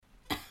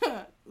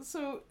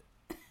So,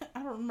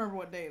 I don't remember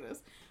what day it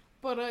is.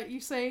 But you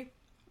say,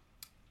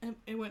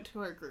 it went to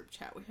our group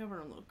chat. We have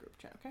our own little group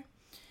chat, okay?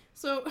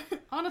 So,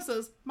 Anna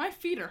says, my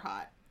feet are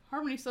hot.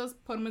 Harmony says,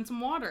 put them in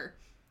some water.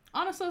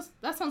 Anna says,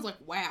 that sounds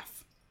like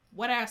WAF.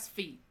 Wet-ass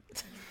feet.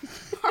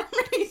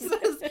 Harmony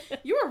says,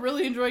 you are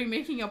really enjoying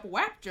making up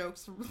WAP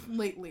jokes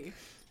lately.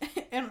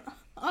 And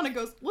Anna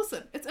goes,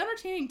 listen, it's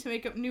entertaining to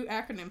make up new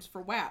acronyms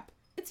for WAP.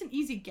 It's an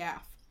easy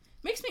gaffe.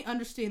 Makes me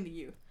understand the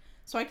youth.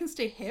 So I can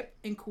stay hip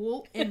and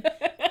cool and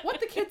what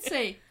the kids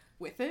say,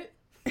 with it.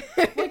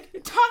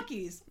 Like,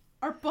 talkies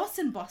are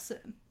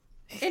bussin'.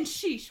 And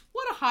sheesh,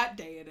 what a hot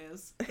day it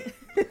is.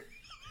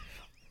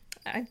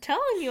 I'm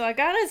telling you, I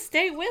gotta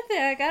stay with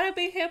it. I gotta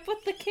be hip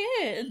with the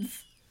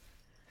kids.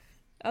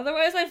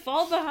 Otherwise I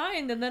fall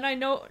behind and then I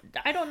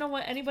don't know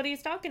what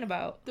anybody's talking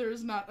about.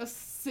 There's not a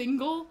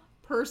single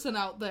person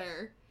out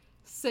there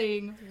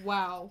saying,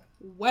 wow,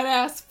 wet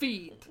ass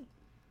feet.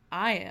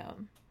 I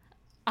am.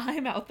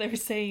 I'm out there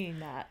saying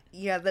that.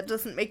 Yeah, that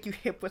doesn't make you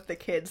hip with the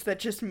kids. That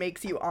just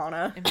makes you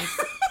Anna.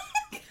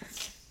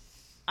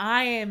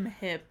 I am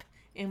hip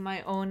in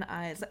my own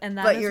eyes, and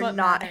that but is you're what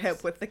not matters.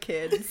 hip with the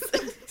kids.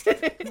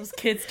 Those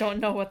kids don't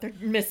know what they're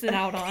missing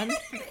out on.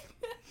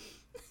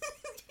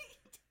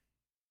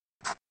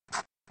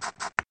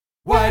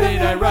 Why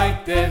did I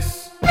write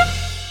this?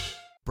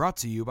 Brought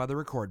to you by the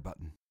record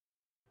button.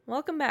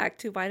 Welcome back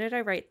to Why Did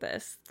I Write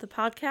This? The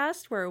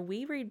podcast where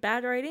we read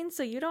bad writing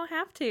so you don't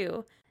have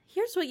to.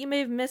 Here's what you may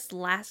have missed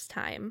last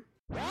time.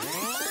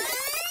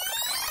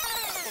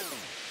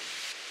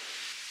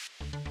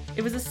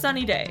 It was a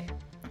sunny day.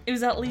 It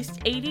was at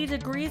least 80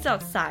 degrees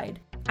outside.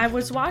 I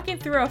was walking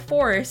through a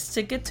forest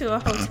to get to a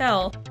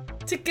hotel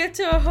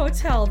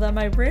that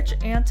my rich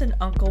aunt and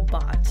uncle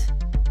bought.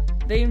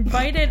 They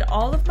invited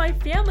all of my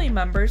family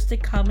members to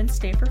come and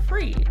stay for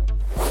free.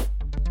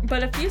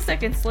 But a few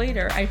seconds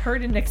later, I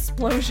heard an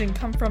explosion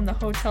come from the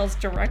hotel's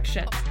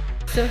direction.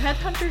 So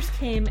headhunters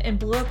came and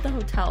blew up the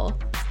hotel,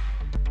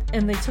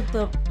 and they took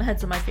the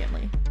heads of my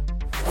family.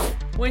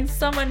 When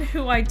someone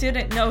who I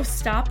didn't know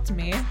stopped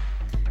me,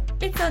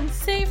 it's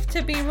unsafe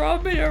to be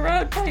roaming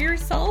around by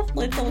yourself,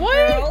 little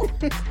girl.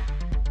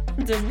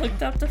 Then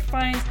looked up to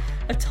find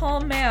a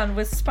tall man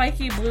with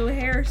spiky blue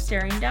hair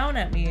staring down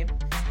at me.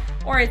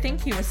 Or I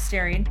think he was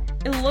staring.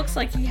 It looks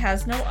like he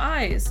has no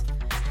eyes.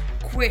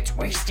 Quit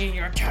wasting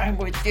your time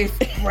with this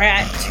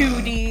brat,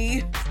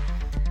 Tootie.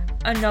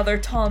 Another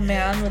tall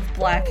man with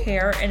black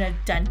hair and a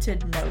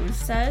dented nose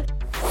said.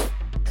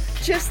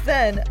 Just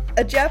then,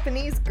 a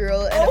Japanese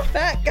girl and a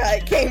fat guy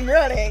came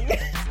running.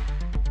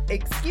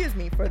 Excuse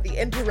me for the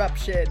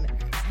interruption,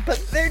 but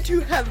there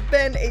to have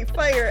been a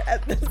fire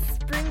at the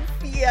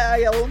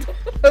Springfield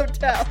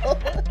Hotel.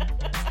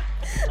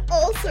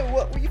 Also,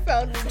 what we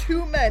found were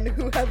two men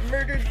who have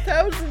murdered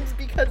thousands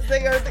because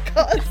they are the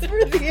cause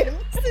for the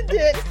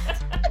incident.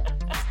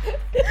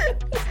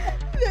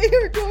 They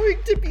are going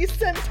to be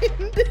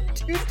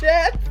sentenced to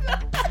death.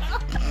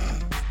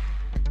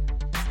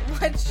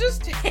 Let's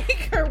just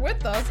take her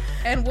with us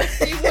and we'll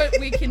see what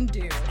we can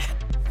do.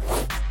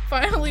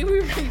 Finally,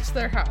 we reached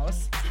their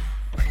house.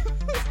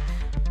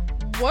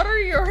 What are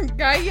your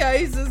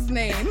guys'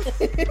 names?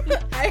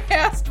 I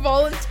asked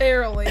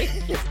voluntarily.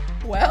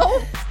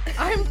 Well,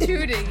 I'm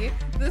Tootie.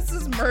 This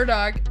is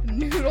Murdoch,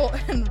 Noodle,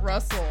 and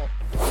Russell.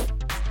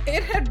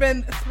 It had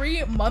been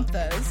 3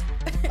 months.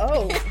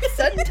 Oh,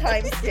 sudden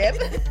time skip.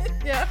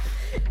 Yeah.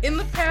 In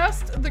the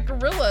past, the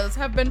gorillas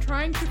have been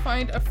trying to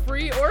find a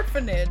free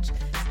orphanage.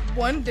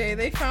 One day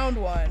they found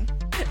one.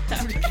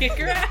 Time to kick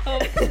her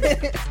out.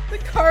 The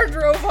car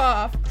drove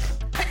off.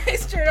 I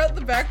stared out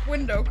the back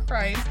window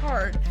crying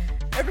hard.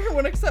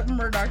 Everyone except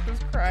Murdoch was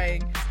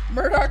crying.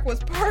 Murdoch was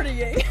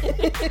partying.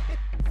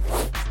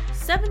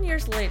 7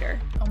 years later.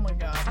 Oh my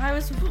god. I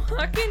was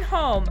walking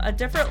home, a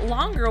different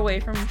longer way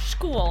from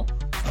school.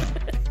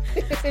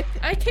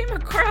 I came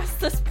across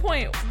this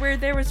point where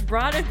there was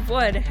rotted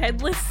wood,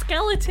 headless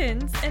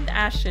skeletons, and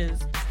ashes.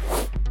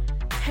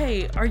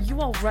 Hey, are you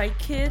alright,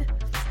 kid?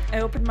 I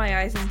opened my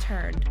eyes and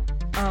turned.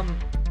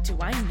 Do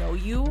I know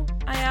you?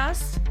 I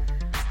asked.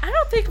 I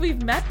don't think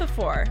we've met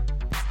before.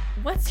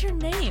 What's your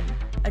name?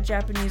 A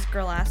Japanese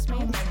girl asked me.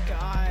 Oh my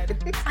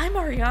god. I'm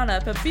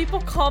Ariana, but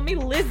people call me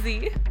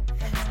Lizzie.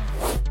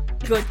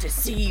 Good to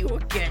see you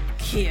again,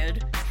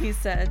 kid, he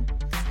said.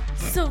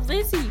 So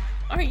Lizzie,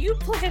 are you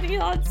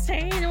planning on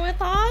staying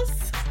with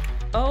us?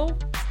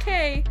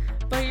 Okay,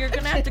 but you're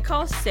gonna have to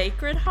call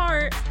Sacred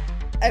Heart.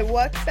 I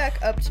walked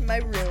back up to my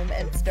room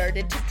and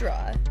started to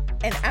draw.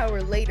 An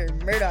hour later,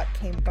 Murdoch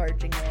came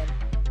barging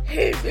in.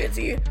 Hey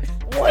Lizzie,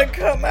 wanna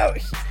come out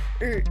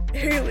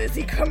hey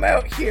Lizzie, come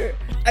out here.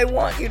 I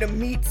want you to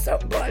meet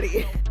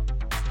somebody.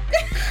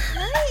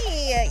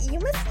 Hi, you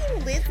must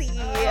be Lizzie.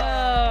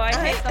 Oh, I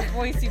hate the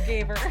voice you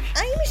gave her.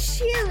 I'm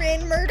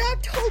Sharon.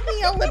 Murdoch told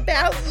me all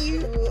about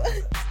you.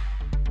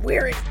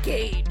 We're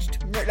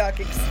engaged, Murdoch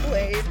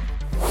explained.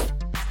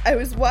 I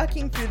was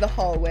walking through the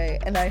hallway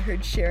and I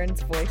heard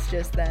Sharon's voice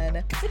just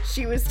then.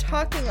 She was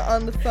talking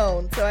on the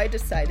phone, so I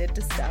decided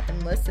to stop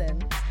and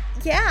listen.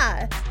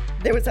 Yeah.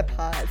 There was a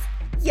pause.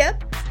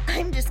 Yep, I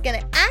I'm just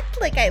gonna act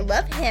like I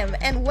love him,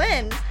 and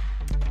when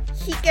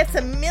he gets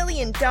 $1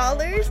 million,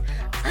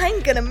 I'm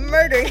gonna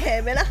murder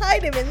him and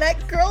hide him in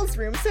that girl's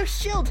room so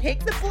she'll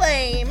take the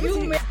blame.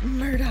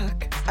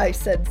 Murdoch, I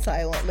said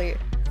silently.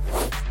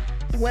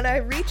 When I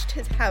reached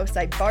his house,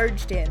 I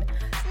barged in.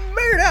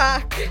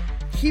 Murdoch!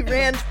 He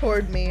ran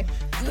toward me.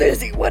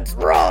 Lizzie, what's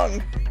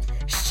wrong?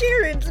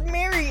 Sharon's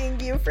marrying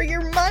you for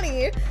your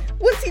money.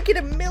 Once you get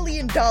 $1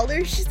 million,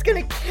 she's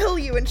gonna kill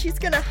you and she's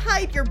gonna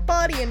hide your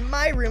body in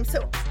my room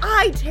so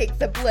I take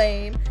the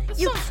blame.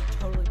 You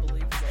Totally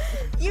believable.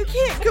 You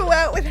can't go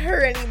out with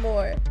her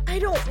anymore. I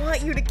don't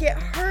want you to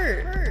get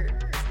hurt.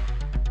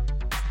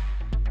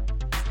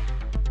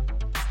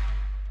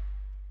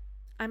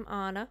 I'm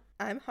Anna,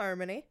 I'm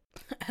Harmony.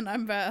 And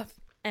I'm Beth.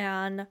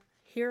 and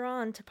here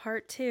on to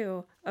part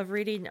 2 of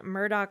reading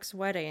Murdoch's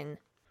Wedding.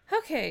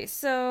 Okay,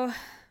 so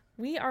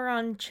we are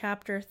on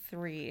chapter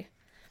 3.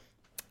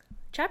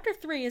 Chapter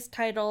 3 is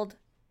titled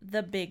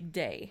The Big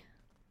Day.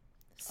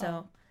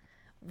 So,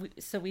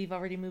 we've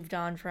already moved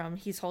on from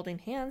he's holding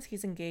hands,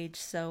 he's engaged,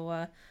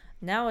 so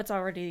now it's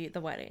already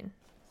the wedding.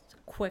 It's a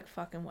quick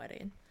fucking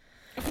wedding.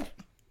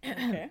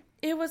 Okay.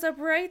 It was a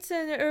bright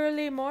and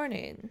early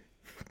morning.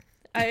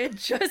 I had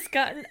just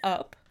gotten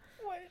up,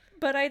 What?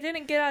 but I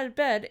didn't get out of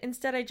bed.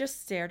 Instead, I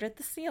just stared at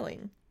the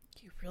ceiling.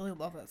 You really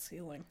love that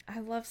ceiling. I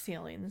love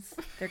ceilings.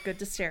 They're good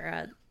to stare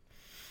at.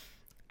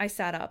 I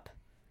sat up.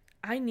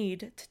 I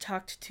need to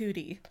talk to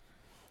Tootie.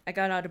 I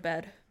got out of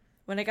bed.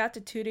 When I got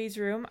to Tootie's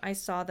room, I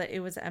saw that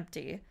it was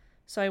empty.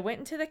 So I went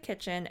into the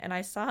kitchen and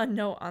I saw a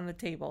note on the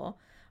table.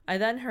 I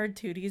then heard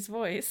Tootie's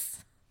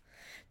voice.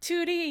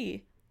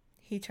 Tootie!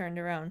 He turned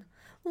around.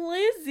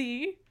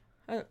 Lizzie!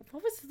 What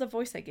was the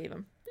voice I gave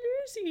him?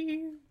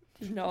 Lizzie!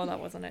 No,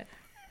 that wasn't it.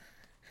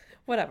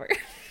 Whatever.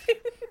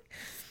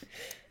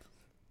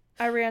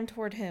 I ran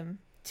toward him.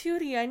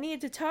 Tootie, I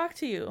need to talk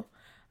to you.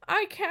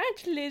 I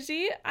can't,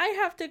 Lizzie. I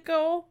have to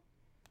go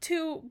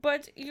too,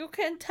 but you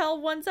can tell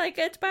once I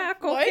get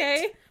back,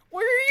 okay?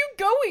 What? Where are you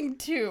going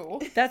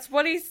to? That's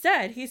what he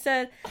said. He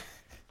said,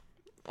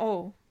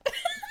 oh.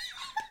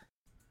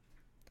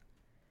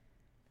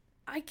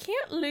 I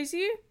can't,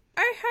 Lizzie.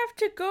 I have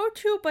to go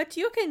too, but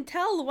you can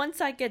tell once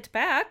I get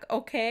back,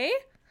 okay?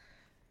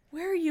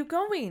 Where are you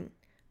going?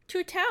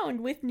 To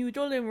town with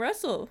Noodle and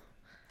Russell.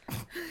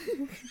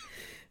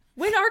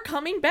 When are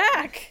coming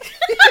back?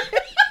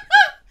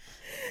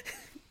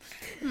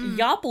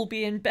 Yop will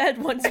be in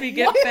bed once we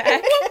get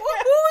back.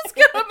 Who's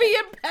gonna be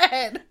in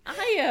bed?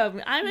 I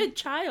am. I'm a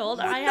child.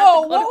 I have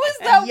No, to go what to was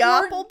bed. that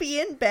Yop word? will be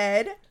in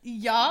bed.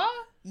 Ya?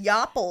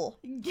 Yopple.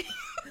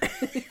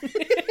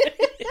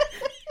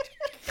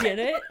 Get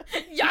it?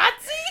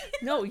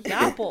 Yahtzee? No,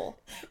 Yapple.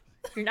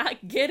 You're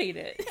not getting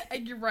it.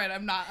 You're right,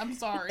 I'm not. I'm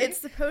sorry. It's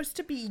supposed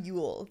to be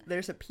Yule.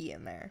 There's a P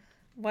in there.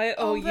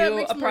 Y-O-U that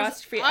makes more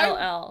apostrophe sense.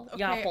 L-L.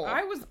 Okay, Yapple.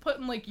 I was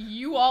putting, like,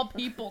 you all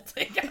people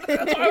together.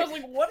 That's why I was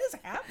like, what is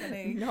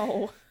happening?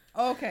 No.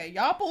 Okay,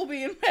 Yop will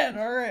be in bed.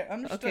 All right,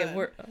 understood.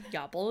 Okay,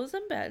 Yapple is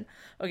in bed.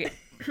 Okay.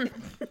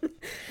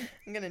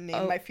 I'm gonna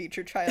name my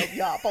future child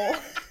Yopple.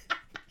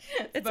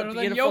 It's better a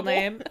than beautiful Yopel.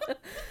 name.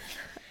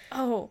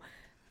 Oh,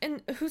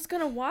 and who's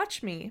gonna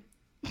watch me?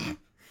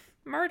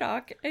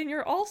 Murdoch, and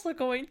you're also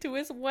going to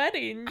his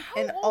wedding. How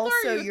And old are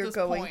also you at you're this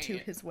going point? to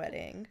his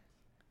wedding.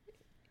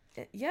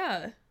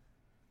 Yeah,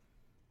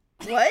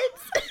 What?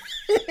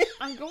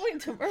 I'm going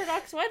to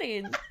Murdoch's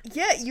wedding.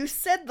 Yeah, you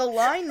said the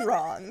line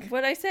wrong.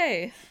 What'd I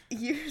say?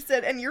 You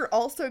said, and you're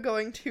also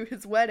going to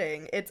his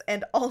wedding. It's,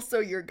 and also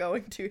you're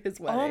going to his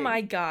wedding. Oh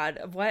my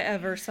god,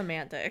 whatever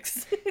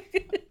semantics.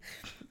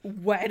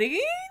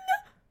 Wedding?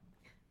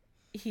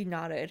 He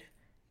nodded.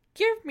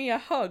 Give me a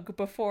hug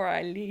before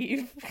I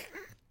leave.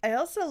 I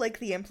also like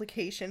the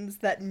implications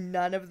that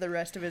none of the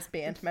rest of his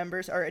band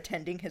members are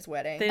attending his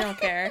wedding. They don't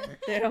care.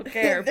 They don't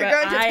care. They're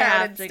but going to I town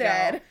have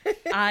instead. to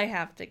go. I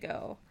have to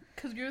go.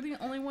 Because you're the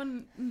only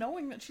one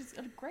knowing that she's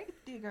a grave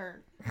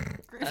digger.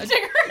 Grave A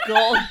digger.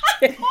 Gold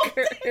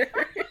digger.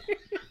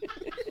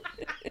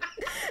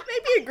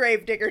 Maybe a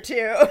grave digger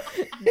too.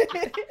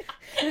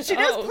 She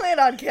does Oh. plan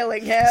on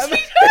killing him.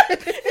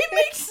 It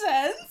makes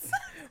sense.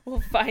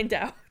 We'll find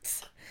out.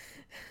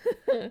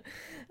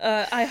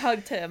 I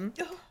hugged him.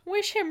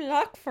 Wish him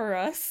luck for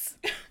us.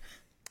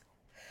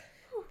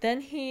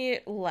 Then he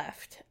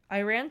left.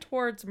 I ran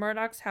towards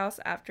Murdoch's house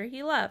after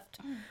he left.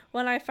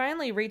 When I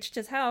finally reached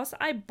his house,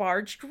 I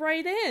barged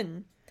right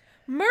in.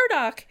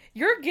 Murdoch,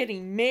 you're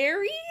getting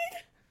married?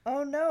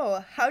 Oh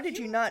no! How did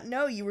you not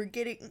know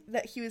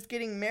that he was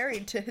getting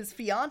married to his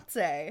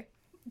fiance?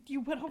 You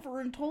went over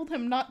and told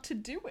him not to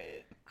do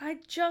it. I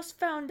just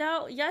found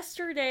out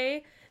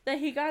yesterday that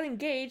he got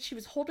engaged. He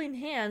was holding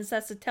hands.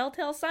 That's a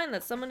telltale sign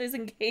that someone is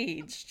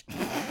engaged.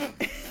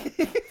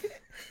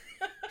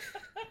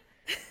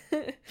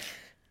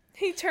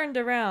 He turned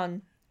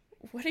around.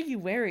 What are you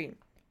wearing?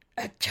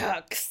 A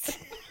tux.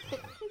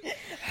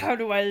 How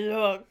do I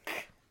look?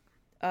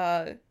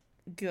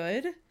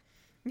 Good.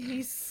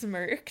 He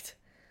smirked.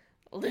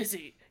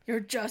 Lizzie, you're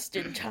just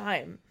in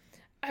time.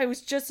 I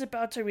was just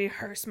about to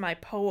rehearse my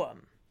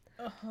poem.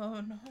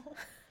 Oh no.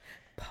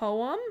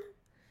 poem?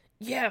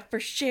 Yeah, for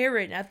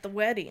Sharon at the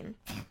wedding.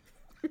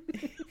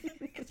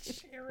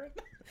 Sharon.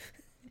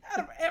 Out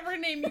of every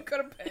name you could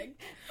have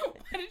picked,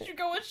 why did you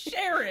go with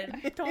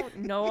Sharon? I don't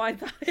know. I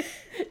thought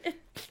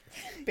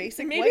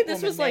Basic maybe white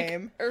this woman was like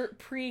name. Karen,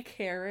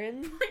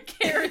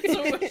 pre-Karen.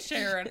 so it was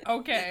Sharon.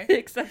 Okay.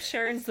 Except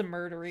Sharon's the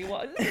murdery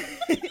one.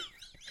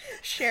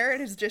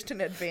 Sharon is just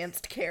an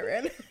advanced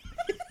Karen.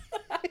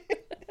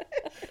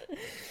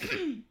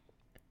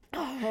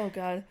 Oh,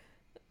 God.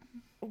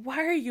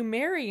 Why are you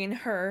marrying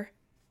her?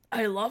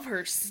 I love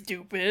her,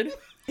 stupid.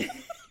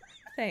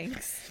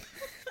 Thanks.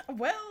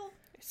 Well,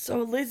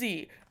 So,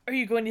 Lizzie, are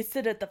you going to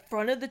sit at the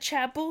front of the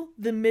chapel,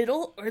 the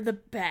middle, or the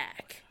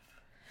back?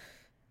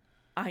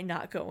 I'm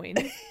not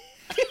going.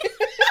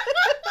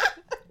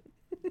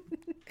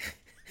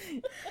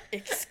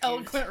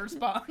 eloquent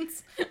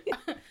response.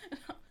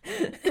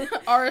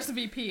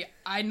 RSVP,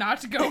 I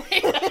not going.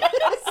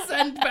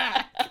 Send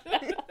back.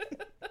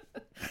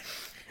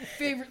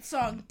 Favorite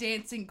song,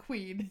 Dancing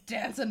Queen,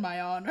 Dance in My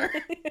Honor.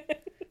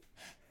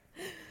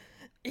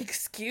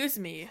 Excuse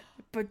me,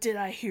 but did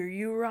I hear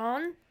you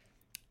wrong?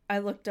 I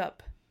looked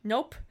up.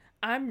 Nope,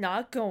 I'm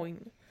not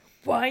going.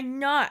 Why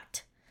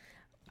not?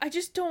 I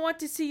just don't want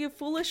to see you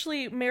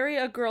foolishly marry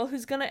a girl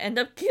who's gonna end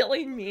up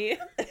killing me.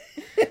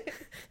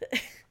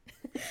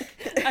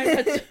 I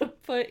meant to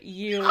put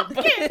you. I was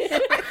like,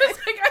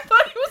 I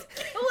thought he was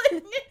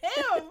killing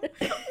him.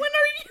 When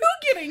are you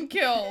getting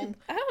killed?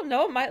 I don't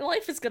know. My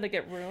life is gonna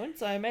get ruined,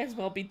 so I may as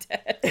well be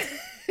dead.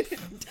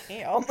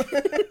 Damn.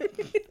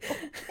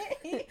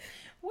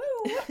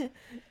 Woo.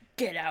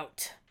 Get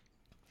out.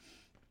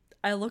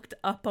 I looked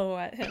up-o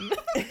at him.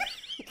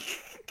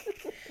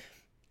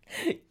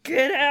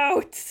 Get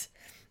out!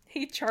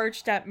 He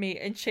charged at me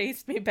and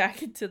chased me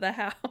back into the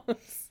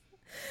house.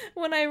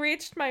 When I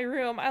reached my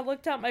room, I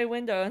looked out my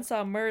window and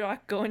saw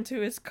Murdoch go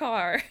into his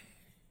car.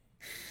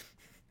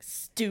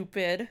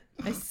 Stupid,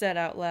 I said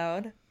out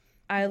loud.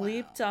 I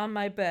leaped on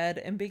my bed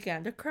and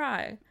began to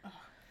cry.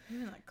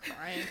 You're like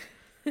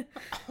crying.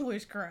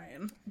 Always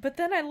crying. But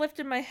then I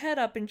lifted my head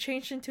up and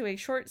changed into a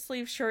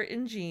short-sleeved shirt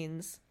and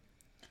jeans.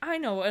 I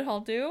know what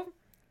I'll do.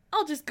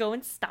 I'll just go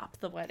and stop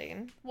the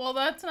wedding. Well,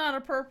 that's not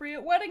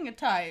appropriate wedding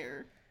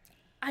attire.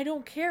 I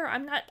don't care.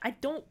 I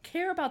don't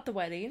care about the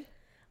wedding.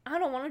 I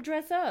don't want to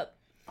dress up.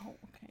 Oh,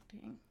 okay,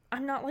 dang.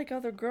 I'm not like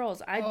other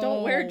girls. I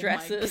don't wear my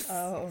dresses.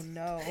 Oh,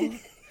 no.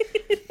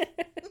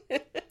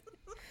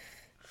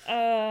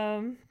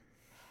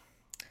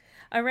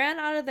 I ran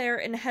out of there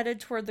and headed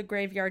toward the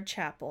graveyard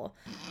chapel.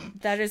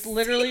 That is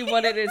literally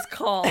what it is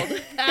called.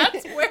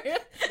 That's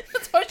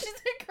why she's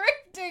a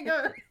grave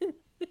digger.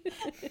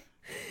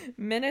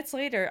 Minutes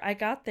later, I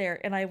got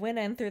there and I went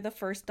in through the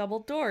first double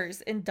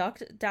doors and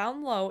ducked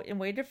down low and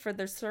waited for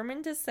the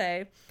sermon to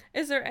say,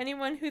 "Is there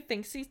anyone who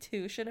thinks he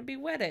too shouldn't be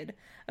wedded?"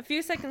 A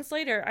few seconds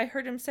later, I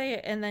heard him say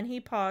it and then he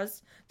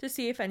paused to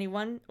see if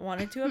anyone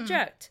wanted to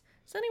object.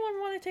 Does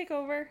anyone want to take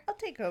over? I'll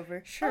take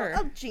over. Sure.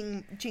 I'll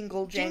jingle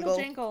jangle. Jingle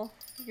jangle.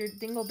 Your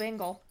dingle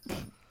bangle.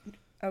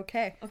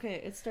 Okay. Okay,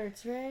 it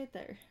starts right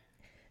there.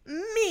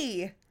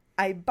 Me!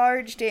 I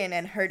barged in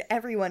and heard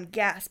everyone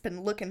gasp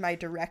and look in my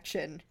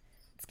direction.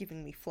 It's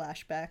giving me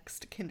flashbacks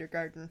to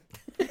kindergarten.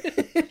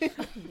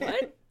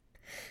 What?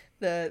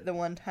 The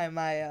one time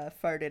I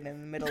farted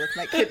in the middle of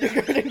my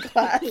kindergarten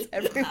class,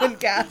 everyone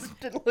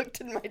gasped and looked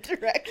in my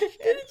direction.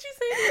 Didn't you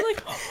say you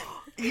like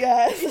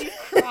Yes.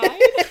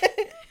 cried?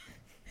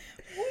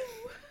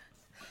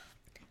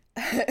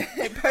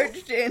 I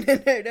barged in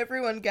and heard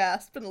everyone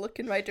gasp and look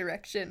in my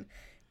direction.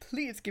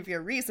 Please give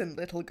your reason,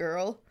 little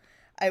girl.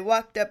 I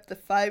walked up the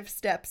 5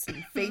 steps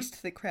and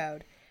faced the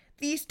crowd.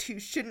 These two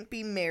shouldn't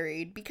be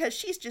married because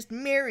she's just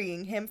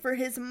marrying him for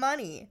his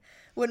money.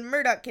 When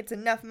Murdoch gets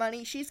enough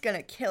money, she's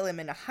gonna kill him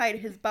and hide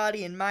his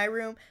body in my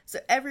room so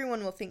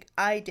everyone will think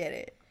I did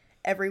it.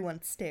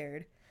 Everyone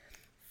stared.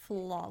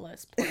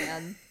 Flawless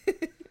plan.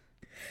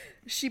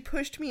 She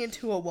pushed me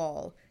into a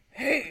wall.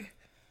 Hey,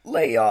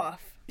 lay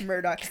off,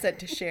 Murdoch said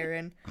to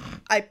Sharon.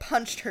 I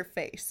punched her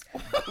face.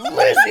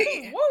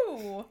 Lizzie!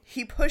 Woo!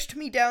 He pushed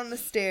me down the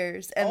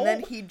stairs, and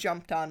then he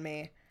jumped on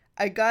me.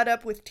 I got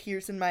up with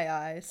tears in my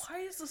eyes. Why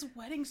is this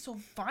wedding so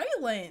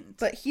violent?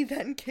 But he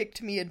then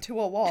kicked me into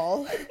a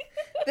wall.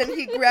 Then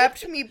he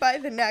grabbed me by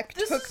the neck,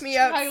 This took is me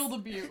out. child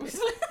abuse.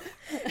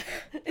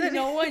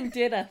 No one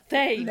did a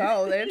thing.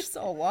 No, they just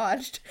all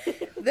watched.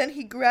 Then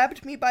he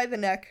grabbed me by the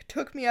neck,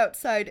 took me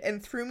outside,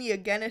 and threw me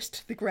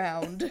against the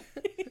ground.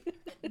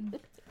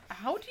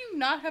 How do you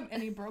not have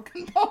any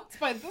broken bones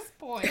by this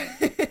point?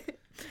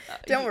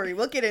 Don't worry,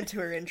 we'll get into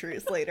her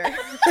injuries later.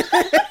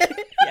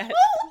 Yes.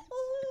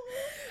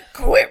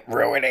 Quit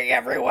ruining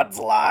everyone's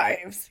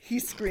lives, he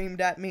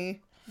screamed at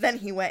me. Then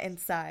he went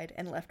inside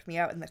and left me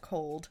out in the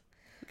cold.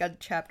 We got a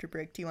chapter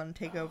break. Do you want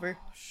to take over?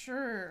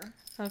 Sure.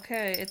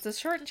 Okay, it's a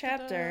short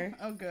chapter.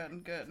 Oh,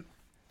 good.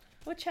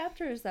 What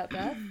chapter is that,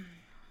 Beth?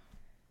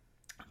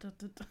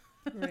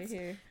 Right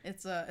here.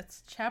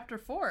 It's chapter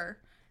 4,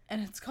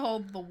 and it's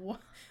called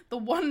the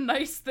one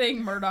nice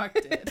thing Murdoch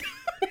did.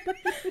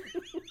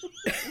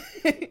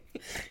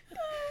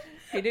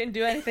 He didn't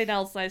do anything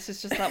else nice.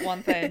 It's just that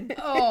one thing.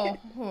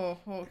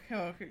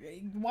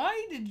 Okay.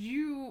 Why did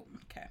you...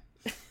 Okay.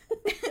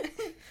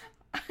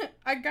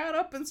 I got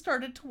up and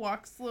started to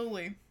walk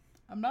slowly.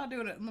 I'm not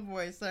doing it in the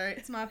voice, alright?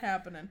 It's not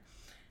happening.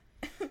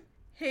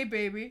 Hey,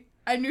 baby.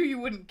 I knew you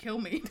wouldn't kill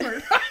me.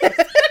 Sharon.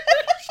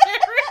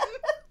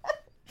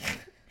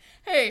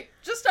 Hey,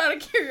 just out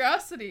of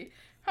curiosity,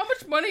 how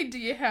much money do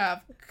you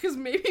have? Because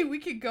maybe we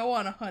could go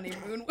on a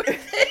honeymoon with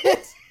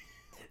it.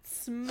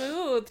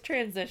 Smooth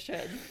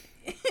transition.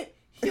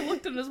 He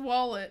looked in his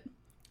wallet.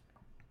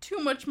 Too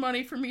much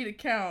money for me to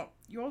count.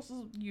 You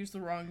also used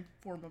the wrong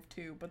form of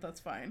two, but that's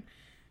fine.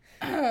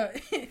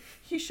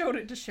 He showed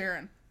it to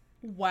Sharon.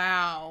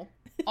 Wow.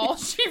 All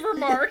she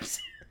remarked.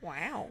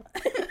 Wow.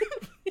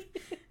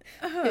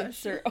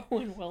 Sir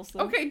Owen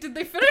Wilson. Okay, did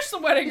they finish the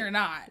wedding or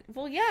not?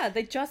 Well, yeah,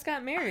 they just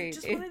got married. I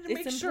just wanted to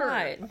make it's sure.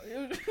 implied.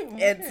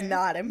 It's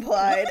not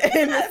implied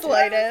in the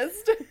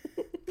slightest.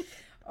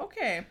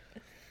 Okay.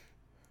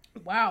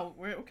 Wow.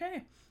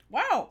 Okay.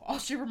 Wow. All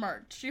she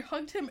remarked. She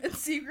hugged him and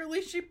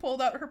secretly she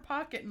pulled out her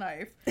pocket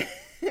knife.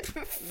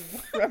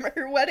 From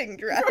her wedding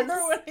dress.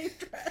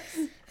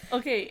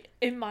 Okay,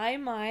 in my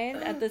mind,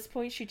 at this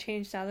point, she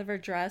changed out of her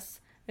dress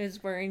and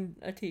is wearing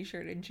a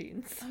t-shirt and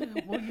jeans.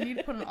 Well, you need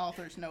to put an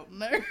author's note in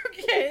there,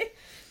 okay?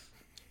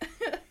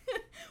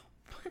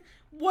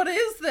 What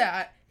is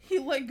that? He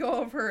let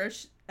go of her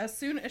as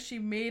soon as she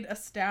made a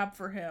stab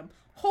for him.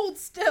 Hold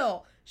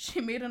still.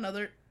 She made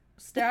another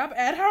stab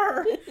at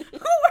her. Who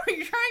are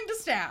you trying to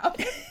stab?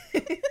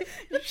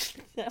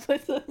 That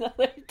was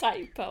another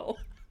typo.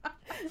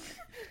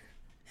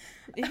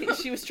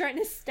 She was trying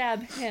to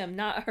stab him,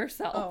 not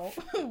herself.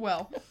 Oh,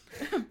 well.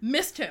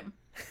 Missed him.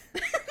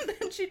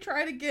 Then she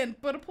tried again,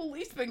 but a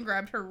policeman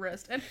grabbed her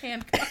wrist and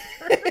handcuffed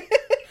her.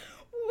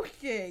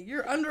 Okay,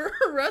 you're under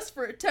arrest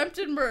for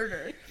attempted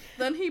murder.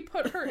 Then he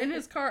put her in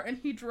his car and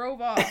he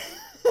drove off.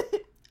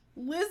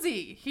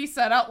 Lizzie, he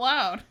said out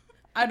loud.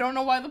 I don't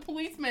know why the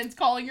policeman's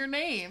calling your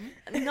name.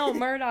 No,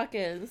 Murdoch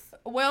is.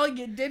 Well,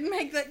 you didn't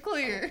make that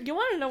clear. You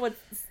want to know what's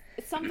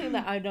something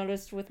that I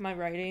noticed with my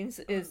writings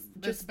is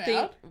just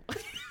bad?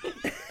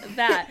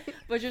 that,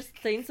 but just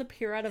things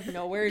appear out of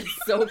nowhere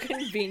so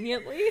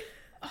conveniently.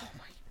 Oh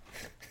my.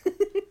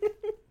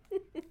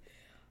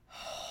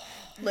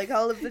 Like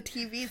all of the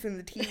TVs in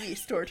the TV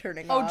store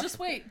turning off. Oh, just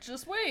wait.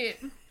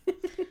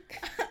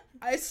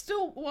 I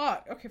still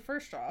walk. Okay,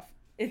 first off.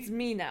 It's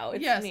me now.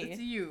 It's yes, me.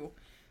 It's you.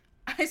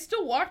 I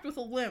still walked with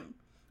a limp.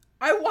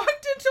 I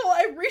walked until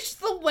I reached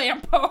the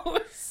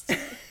lamppost.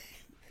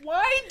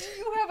 Why do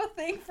you have a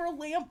thing for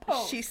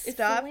lampposts? She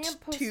stopped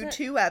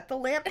Tutu at the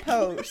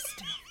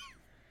lamppost.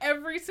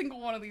 Every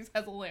single one of these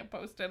has a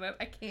lamppost in it.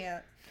 I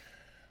can't.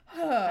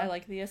 I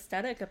like the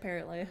aesthetic,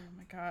 apparently. Oh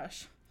my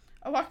gosh.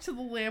 I walked to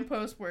the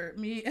lamppost where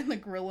me and the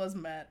gorillas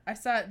met. I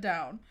sat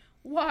down.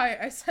 Why?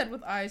 I said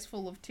with eyes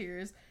full of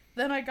tears.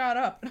 Then I got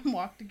up and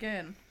walked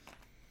again.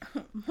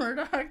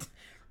 Murdoch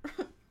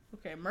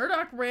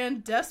ran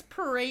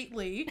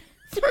desperately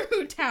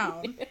through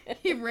town.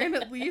 He ran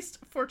at least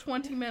for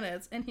 20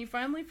 minutes, and he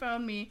finally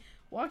found me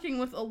walking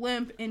with a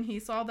limp, and he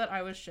saw that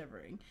I was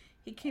shivering.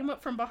 He came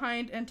up from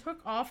behind and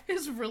took off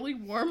his really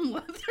warm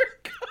leather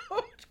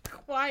coat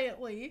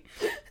quietly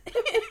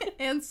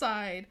and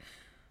sighed.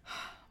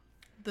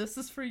 This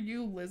is for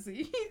you,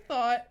 Lizzie, he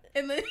thought,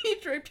 and then he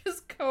draped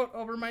his coat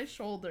over my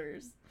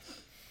shoulders.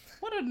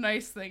 What a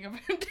nice thing of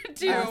him to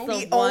do.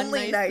 The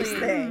only nice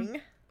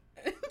thing.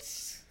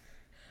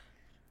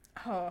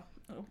 Oh,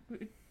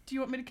 do you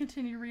want me to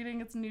continue reading?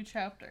 It's a new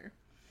chapter.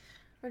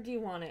 Or do you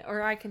want it?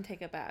 Or I can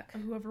take it back.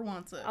 Whoever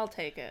wants it. I'll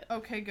take it.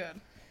 Okay,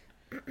 good.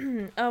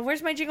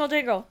 Where's my jingle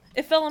jingle?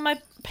 It fell in my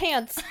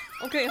pants.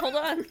 Okay, hold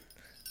on.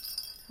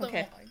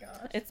 Okay. Oh my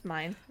gosh. It's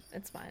mine.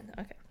 It's mine.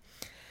 Okay.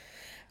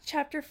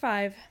 Chapter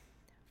 5.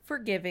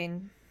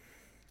 Forgiving.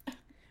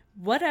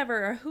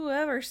 Whatever or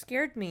whoever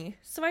scared me,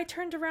 so I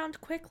turned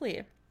around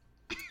quickly.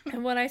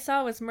 And what I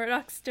saw was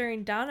Murdoch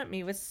staring down at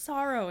me with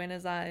sorrow in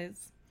his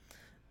eyes.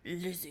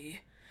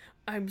 Lizzie,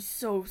 I'm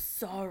so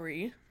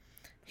sorry.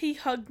 He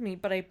hugged me,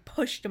 but I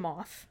pushed him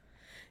off.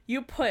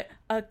 You put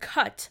a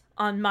cut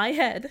on my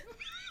head,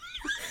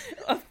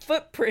 a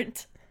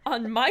footprint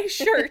on my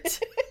shirt,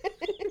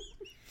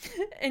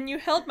 and you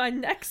held my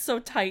neck so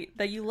tight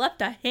that you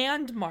left a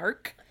hand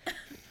mark.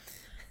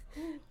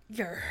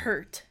 You're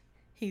hurt,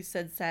 he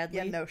said sadly.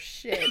 Yeah, no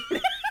shit.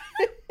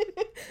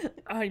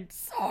 I'm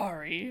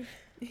sorry,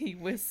 he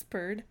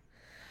whispered.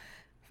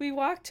 We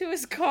walked to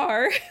his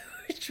car,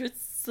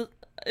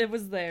 it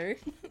was there.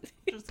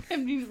 Just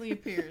immediately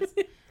appears.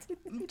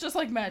 Just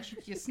like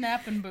magic, you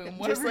snap and boom.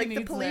 Whatever Just like he the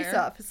needs police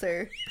there.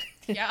 officer.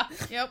 Yeah,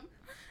 yep.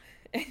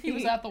 He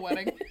was at the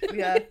wedding.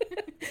 Yeah.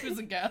 He was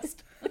a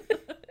guest.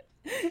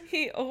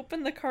 He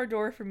opened the car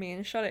door for me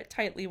and shut it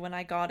tightly when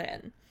I got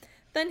in.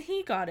 Then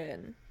he got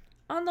in.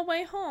 On the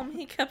way home,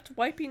 he kept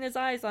wiping his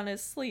eyes on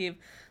his sleeve.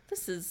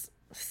 This is...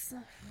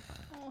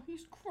 Oh,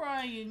 he's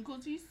crying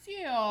because he's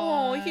sad.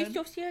 Oh, he's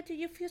so sad that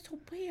you feel so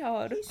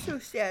bad. He's so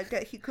sad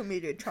that he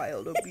committed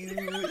child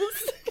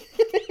abuse.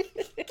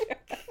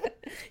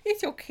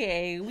 It's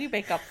okay. We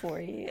make up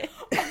for you.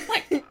 Oh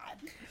my god.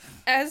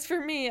 As for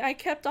me, I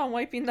kept on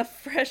wiping the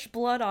fresh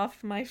blood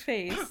off my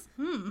face.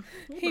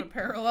 He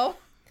parallel.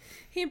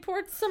 He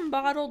poured some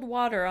bottled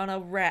water on a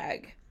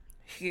rag.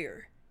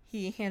 Here.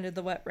 He handed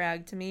the wet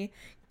rag to me.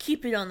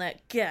 Keep it on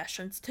that gash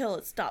until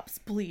it stops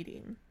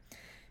bleeding.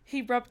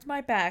 He rubbed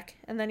my back,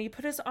 and then he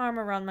put his arm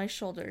around my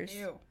shoulders.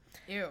 Ew.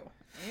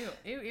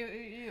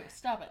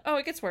 Stop it. Oh,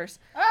 it gets worse.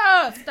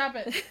 Ah, stop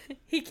it.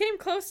 He came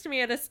close to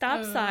me at a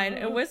stop sign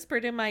and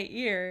whispered in my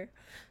ear,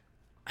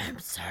 I'm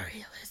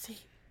sorry,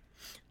 Lizzie.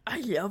 I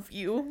love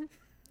you.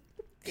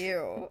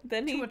 Ew.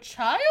 Then To he... a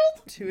child?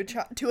 To a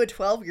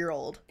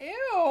 12-year-old.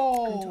 Ew.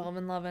 I'm 12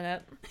 and loving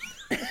it.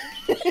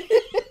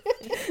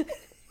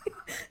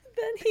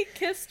 Then he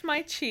kissed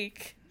my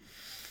cheek.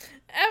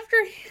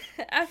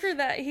 After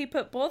that, he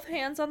put both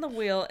hands on the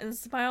wheel and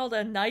smiled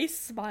a nice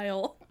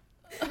smile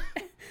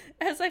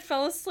as I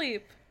fell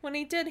asleep. When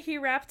he did, he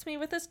wrapped me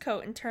with his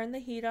coat and turned the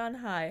heat on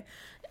high.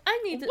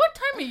 I need to... What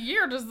time of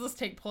year does this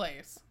take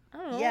place? I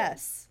don't know.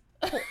 Yes.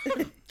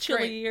 Chilly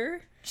Great.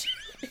 year.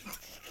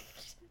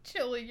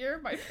 Chilly year,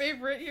 my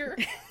favorite year.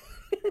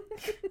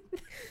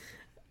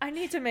 I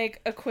need to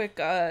make a quick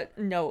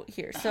note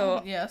here.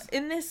 So, yes.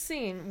 in this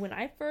scene, when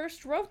I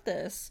first wrote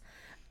this,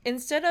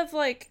 instead of,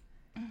 like,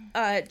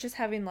 just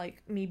having,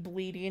 like, me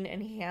bleeding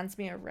and he hands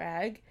me a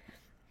rag,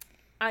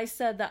 I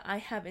said that I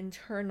have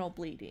internal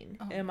bleeding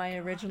in my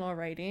original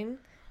writing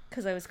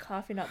because I was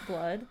coughing up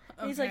blood.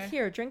 And he's like, Okay.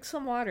 here, drink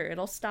some water.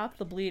 It'll stop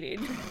the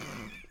bleeding.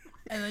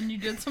 And then you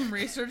did some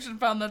research and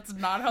found that's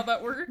not how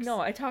that works? No,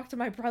 I talked to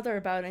my brother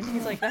about it, and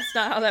he's like, that's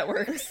not how that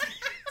works.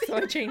 So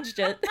I changed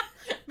it.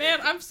 Man,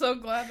 I'm so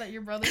glad that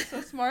your brother's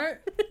so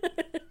smart.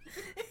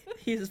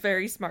 He's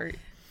very smart.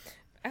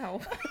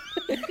 Ow.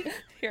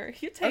 Here,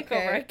 you take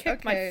Okay, over. I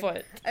kicked my okay.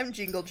 foot. I'm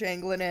jingle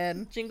jangling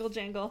in. Jingle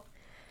jangle.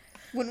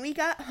 When we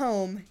got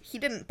home, he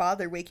didn't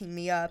bother waking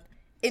me up.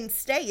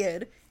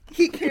 Instead,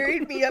 he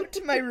carried me up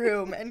to my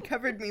room and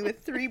covered me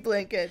with 3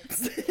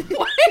 blankets.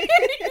 Why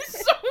are you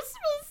so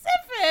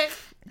specific?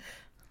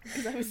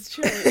 Because I was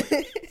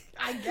chilly.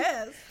 I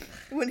guess.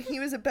 When he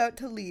was about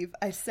to leave,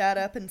 I sat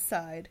up and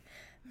sighed.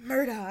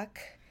 Murdoch.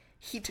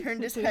 He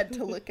turned his head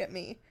to look at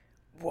me.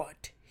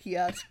 What? He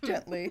asked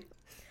gently.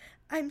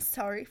 I'm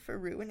sorry for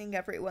ruining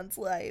everyone's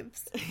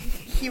lives.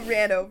 He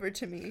ran over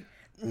to me.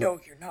 No,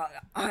 you're not.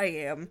 I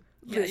am.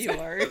 Yeah, you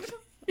are.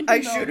 I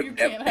No, should you have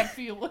can't never. have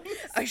feelings.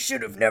 I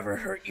should have never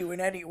hurt you in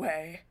any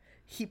way.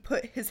 He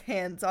put his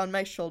hands on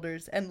my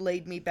shoulders and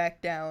laid me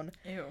back down.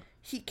 Ew.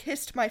 He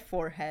kissed my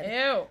forehead.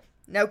 Ew.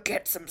 Now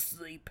get some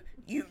sleep.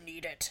 You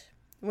need it.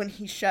 When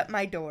he shut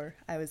my door,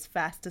 I was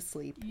fast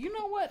asleep. You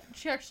know what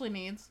she actually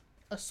needs?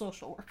 A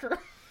social worker.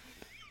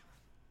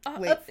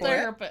 Wait A for it.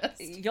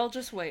 therapist. You'll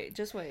just wait.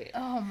 Just wait.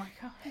 Oh my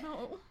god,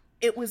 no.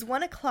 It was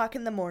 1 o'clock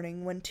in the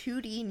morning when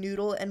 2D,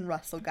 Noodle, and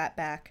Russell got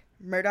back.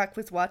 Murdoch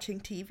was watching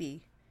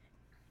TV.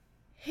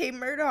 Hey,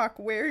 Murdoch,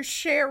 where's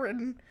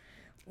Sharon?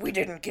 We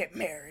didn't get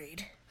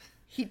married.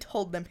 He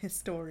told them his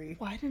story.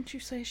 Why didn't you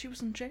say she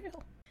was in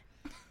jail?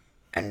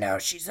 And now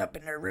she's up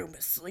in her room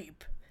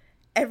asleep.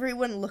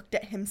 Everyone looked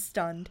at him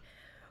stunned.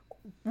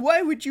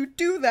 Why would you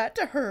do that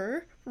to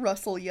her?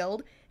 Russell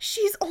yelled.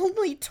 She's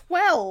only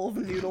 12,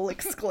 Noodle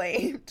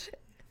exclaimed.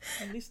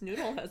 At least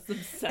Noodle has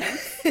some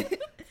sense.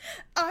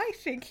 I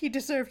think he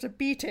deserves a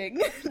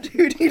beating,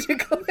 Duty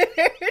declared.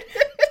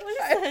 What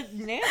is that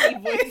nanny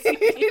voice you I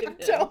gave him?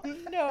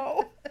 don't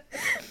know.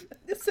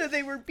 So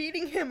they were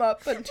beating him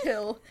up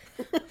until...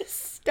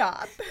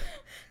 Stop.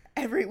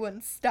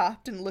 Everyone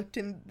stopped and looked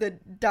in the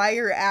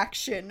dire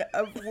action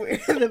of where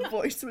the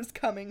voice was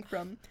coming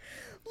from.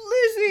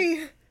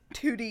 Lizzie!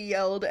 Tootie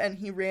yelled, and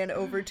he ran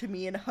over to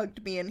me and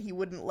hugged me, and he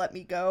wouldn't let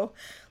me go.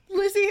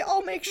 Lizzie,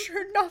 I'll make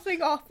sure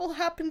nothing awful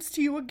happens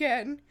to you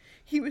again.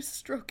 He was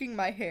stroking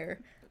my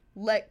hair.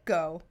 Let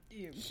go.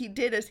 Ew. He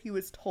did as he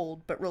was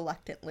told, but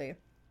reluctantly.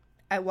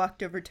 I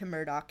walked over to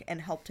Murdoch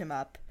and helped him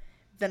up.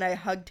 Then I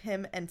hugged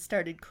him and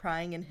started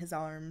crying in his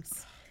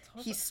arms.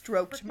 He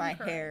stroked my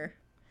crying. hair.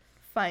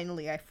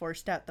 Finally, I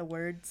forced out the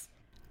words,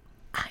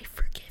 I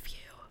forgive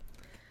you.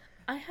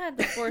 I had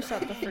to force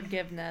out the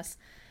forgiveness.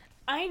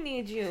 I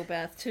need you,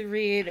 Beth, to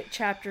read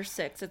chapter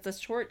 6. It's a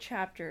short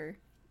chapter,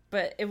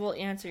 but it will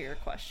answer your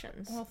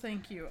questions. Well,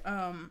 thank you.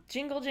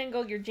 Jingle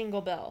jangle your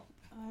jingle bell.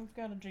 I've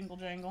got a jingle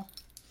jangle.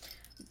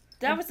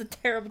 That was a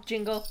terrible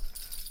jingle.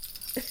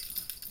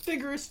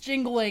 Vigorous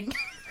jingling.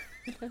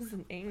 That was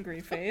an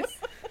angry face.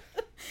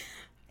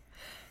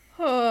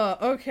 Oh,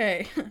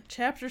 okay.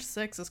 Chapter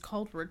 6 is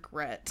called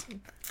Regret.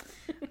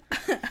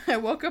 I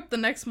woke up the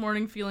next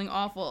morning feeling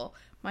awful.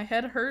 My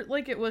head hurt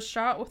like it was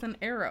shot with an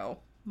arrow.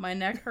 My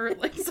neck hurt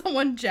like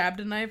someone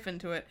jabbed a knife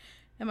into it.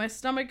 And my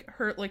stomach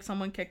hurt like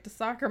someone kicked a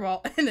soccer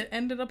ball, and it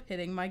ended up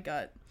hitting my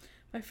gut.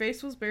 My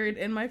face was buried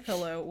in my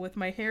pillow, with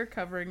my hair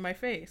covering my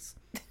face.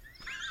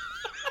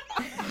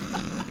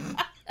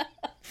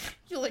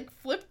 You, like,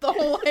 flipped the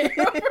whole hair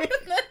over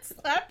and then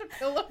slapped a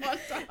pillow on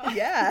top.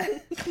 Yeah.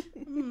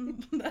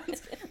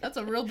 That's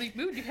a real deep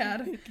mood you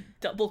had.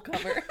 Double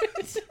cover.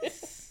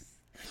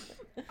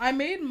 I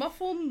made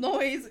muffled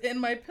noise in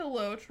my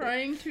pillow,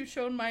 trying to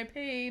show my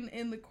pain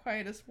in the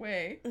quietest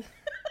way.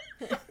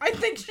 I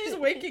think she's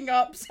waking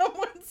up,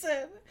 someone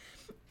said.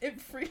 It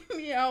freaked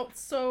me out,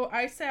 so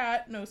I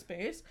sat, no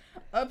space,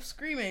 up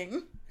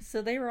screaming.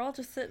 So they were all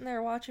just sitting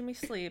there watching me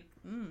sleep.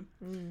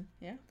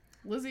 Yeah.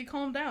 Lizzie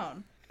calmed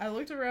down. I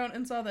looked around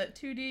and saw that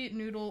 2D,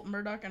 Noodle,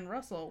 Murdoch, and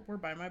Russell were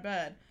by my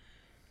bed.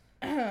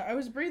 I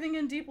was breathing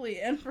in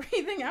deeply and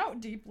breathing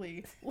out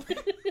deeply.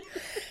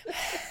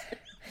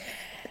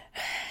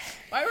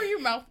 Why were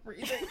you mouth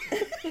breathing?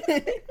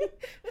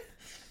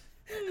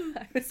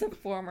 I was a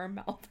former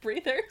mouth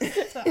breather.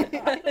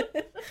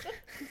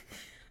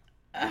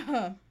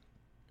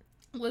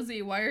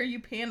 Lizzie, why are you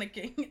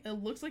panicking?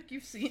 It looks like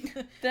you've seen...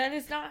 That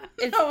is not...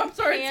 It's No, I'm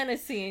sorry.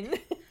 Panicine.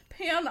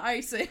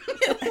 Pan-icing.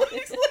 It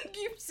looks like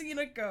you've seen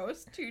a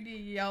ghost,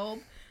 2D yelled.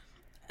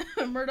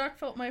 Murdoch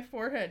felt my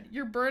forehead.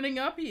 You're burning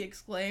up, he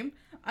exclaimed.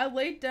 I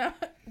laid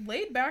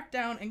back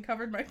down and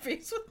covered my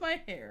face with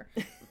my hair.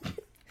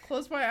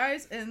 Closed my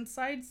eyes and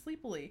sighed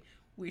sleepily.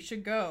 We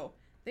should go.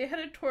 They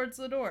headed toward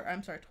the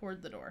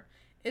door.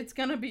 It's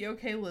gonna be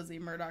okay, Lizzie,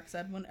 Murdoch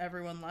said when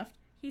everyone left.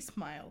 He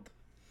smiled.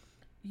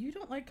 You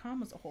don't like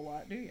commas a whole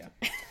lot, do you?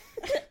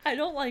 I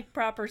don't like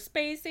proper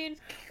spacing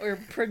or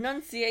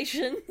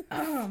pronunciation.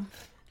 I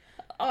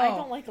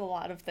don't like a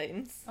lot of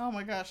things. Oh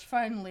my gosh,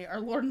 finally, our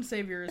Lord and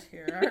Savior is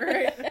here,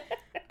 alright?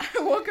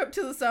 I woke up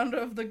to the sound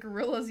of the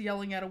gorillas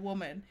yelling at a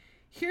woman.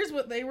 Here's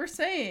what they were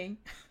saying.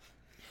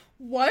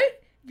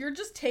 What? You're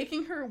just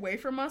taking her away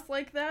from us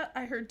like that?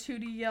 I heard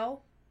 2D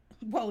yell.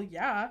 Well,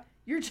 yeah.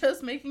 You're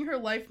just making her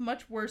life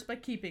much worse by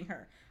keeping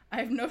her. I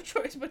have no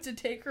choice but to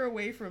take her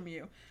away from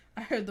you.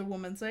 I heard the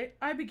woman say.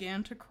 I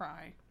began to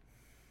cry.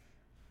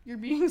 You're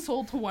being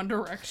sold to One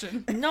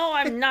Direction. No,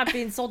 I'm not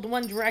being sold to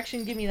One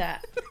Direction. Give me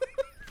that.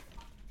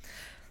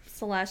 It's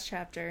the last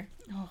chapter.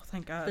 Oh,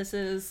 thank God.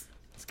 It's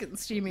getting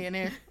steamy in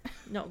here.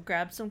 No,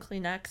 grab some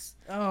Kleenex.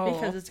 Oh.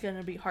 Because it's going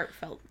to be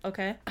heartfelt,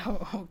 okay?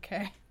 Oh,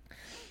 okay.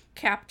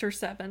 Chapter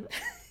 7.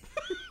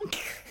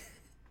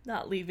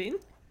 Not leaving.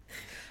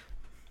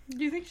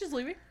 Do you think she's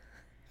leaving?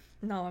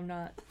 No, I'm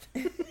not.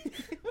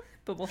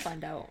 But we'll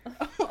find out.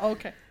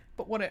 Okay.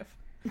 But what if?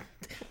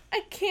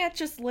 I can't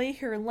just lay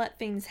here and let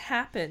things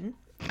happen,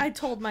 I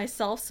told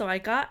myself, so I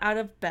got out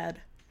of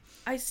bed.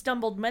 I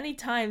stumbled many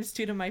times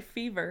due to my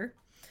fever.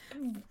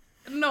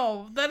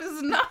 No, that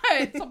is not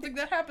something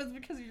that happens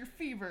because of your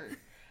fever.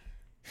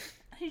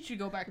 I need you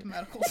to go back to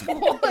medical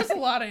school. There's a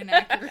lot of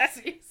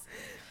inaccuracies.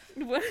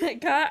 When I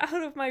got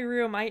out of my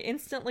room, I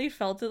instantly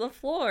fell to the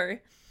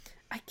floor.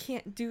 I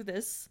can't do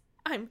this.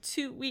 I'm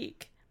too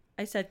weak,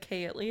 I said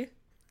quietly.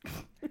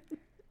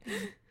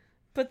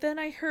 But then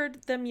I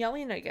heard them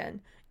yelling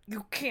again.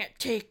 You can't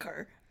take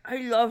her. I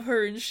love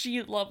her and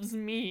she loves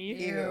me.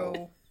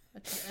 Ew.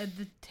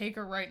 Take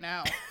her right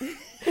now.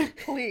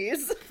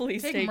 Please.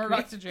 Please Take take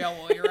Murdoch me. to jail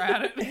while you're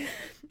at it.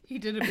 He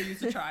did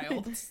abuse a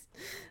child.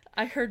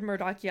 I heard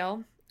Murdoch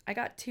yell. I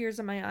got tears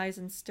in my eyes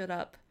and stood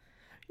up.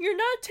 You're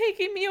not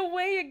taking me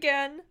away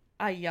again,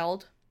 I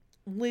yelled.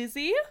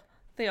 Lizzie?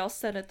 They all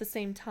said at the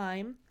same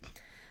time.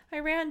 I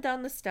ran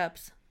down the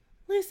steps.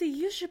 Lizzie,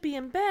 you should be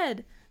in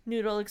bed,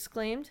 Noodle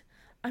exclaimed.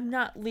 I'm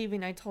not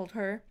leaving, I told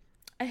her.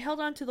 I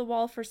held onto the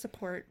wall for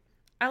support.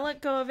 I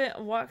let go of it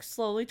and walked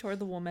slowly toward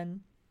the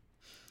woman.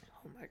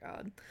 Oh my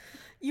God.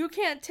 You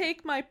can't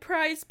take my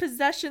prized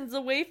possessions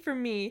away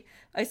from me,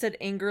 I said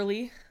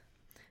angrily.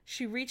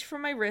 She reached for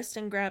my wrist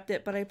and grabbed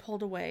it, but I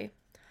pulled away.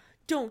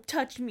 Don't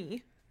touch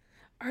me.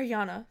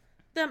 Ariana,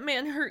 that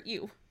man hurt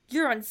you.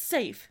 You're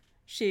unsafe,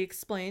 she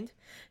explained.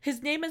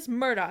 His name is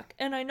Murdoch,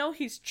 and I know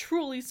he's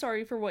truly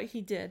sorry for what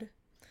he did.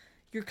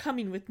 You're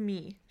coming with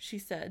me, she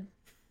said.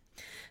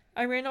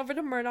 I ran over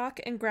to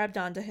Murdoch and grabbed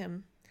onto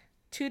him.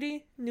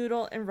 Tootie,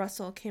 Noodle, and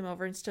Russell came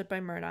over and stood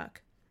by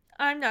Murdoch.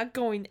 I'm not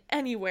going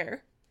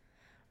anywhere.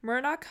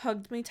 Murdoch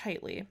hugged me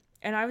tightly,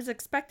 and I was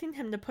expecting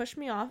him to push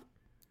me off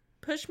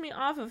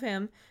of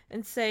him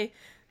and say,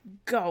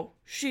 Go,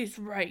 she's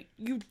right.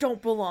 You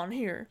don't belong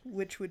here.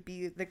 Which would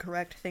be the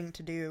correct thing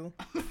to do.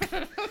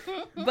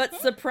 But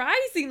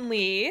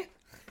surprisingly,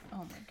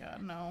 Oh my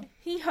God, no.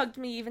 he hugged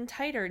me even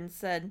tighter and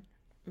said,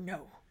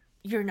 No,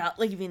 you're not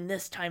leaving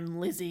this time,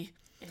 Lizzie.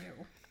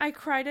 Ew. I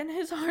cried in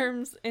his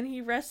arms, and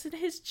he rested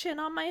his chin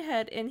on my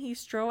head, and he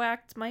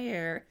stroke my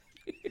hair.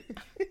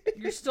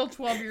 You're still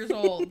 12 years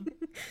old.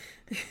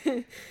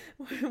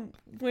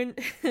 When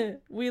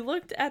we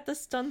looked at the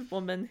stunned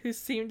woman, who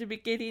seemed to be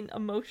getting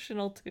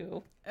emotional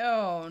too.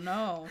 Oh,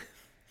 no.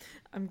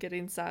 I'm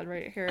getting sad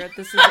right here.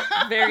 This is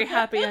a very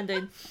happy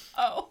ending.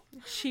 Oh.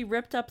 She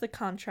ripped up the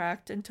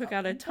contract and took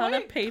out a ton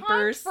of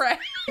papers.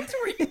 Contract?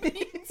 Were you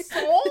being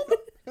sold?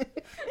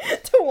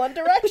 To One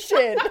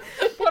Direction.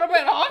 Put them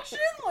at auction?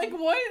 Like,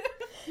 what?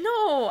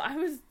 No,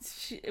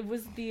 it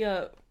was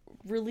the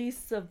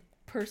release of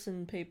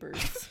person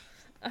papers.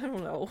 I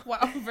don't know.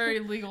 Wow, very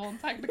legal and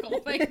technical.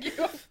 Thank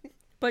you.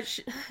 But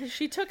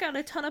she took out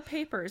a ton of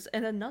papers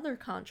and another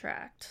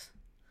contract.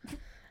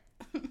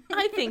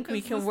 I think we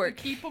can work.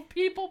 The keep of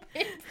people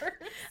papers.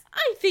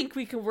 I think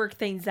we can work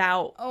things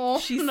out. Oh,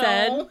 she no.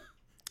 said.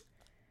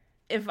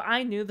 if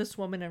I knew this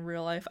woman in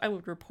real life, I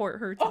would report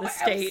her to the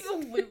state.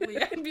 Absolutely.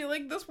 I'd be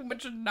like, this woman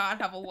should not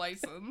have a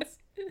license.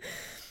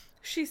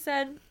 She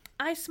said,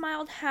 I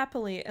smiled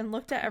happily and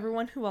looked at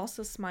everyone who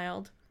also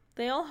smiled.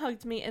 They all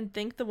hugged me and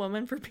thanked the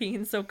woman for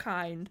being so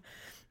kind.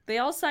 They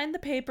all signed the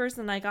papers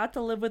and I got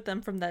to live with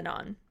them from then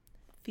on.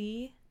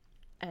 The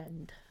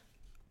end.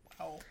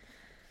 Wow.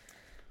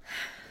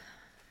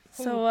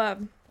 So,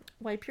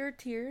 wipe your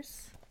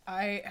tears.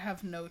 I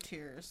have no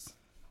tears.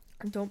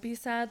 Don't be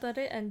sad that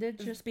it ended.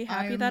 Just be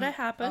happy that it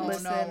happened. Oh,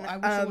 Listen, no. I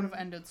wish it would have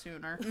ended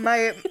sooner.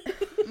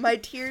 My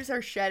tears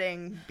are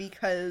shedding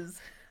because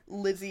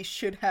Lizzie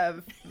should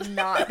have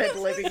not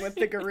been living with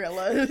the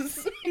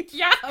gorillas.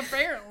 Yeah,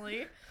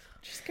 apparently.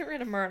 Just get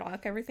rid of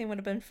Murdoch. Everything would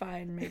have been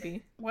fine,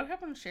 maybe. What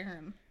happened to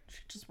Sharon? She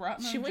just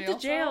rotting She in went jail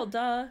to jail,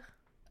 cell?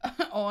 duh.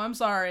 Oh, I'm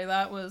sorry.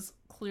 That was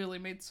clearly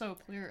made so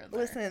clear in there.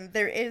 Listen,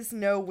 there is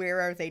no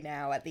where are they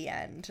now at the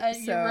end. So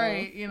You're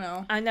right, you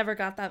know. I never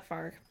got that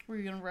far. Were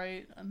you gonna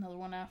write another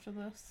one after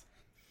this?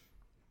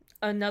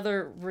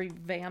 Another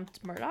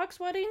revamped Murdoch's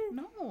wedding?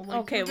 No.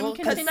 Okay, well,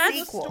 because 'cause that's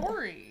sequel. the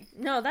story.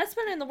 No, that's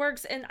been in the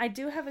works, and I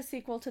do have a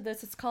sequel to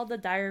this. It's called The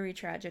Diary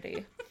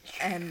Tragedy,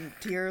 And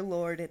dear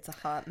Lord, it's a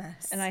hot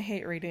mess. and I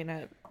hate reading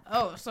it.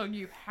 Oh, so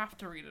you have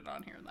to read it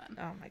on here then.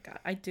 Oh my god,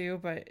 I do,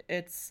 but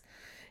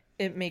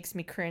it makes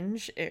me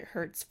cringe. It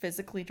hurts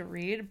physically to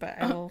read,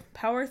 but I will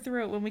power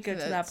through it when we get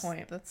to that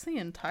point. That's the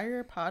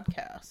entire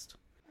podcast.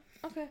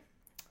 Okay.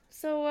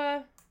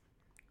 So,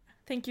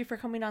 thank you for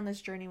coming on this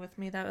journey with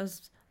me. That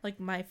was like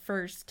my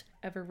first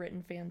ever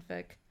written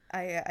fanfic.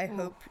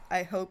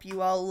 I hope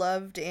you all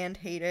loved and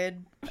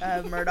hated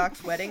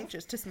Murdoch's wedding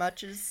just as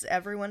much as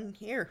everyone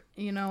here.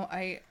 You know,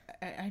 I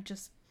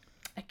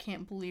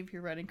can't believe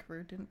your writing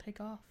career didn't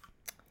take off.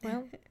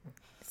 Well,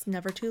 it's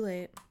never too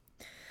late.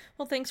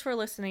 Well, thanks for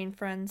listening,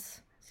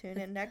 friends. Tune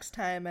in next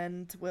time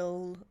and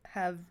we'll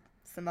have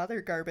some other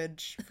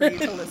garbage for you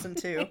to listen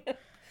to.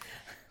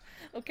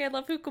 Okay,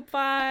 love you,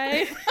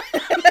 goodbye.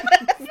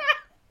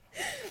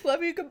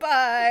 Love you,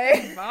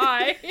 goodbye.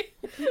 Bye.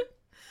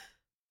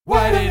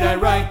 Why did I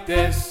write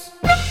this?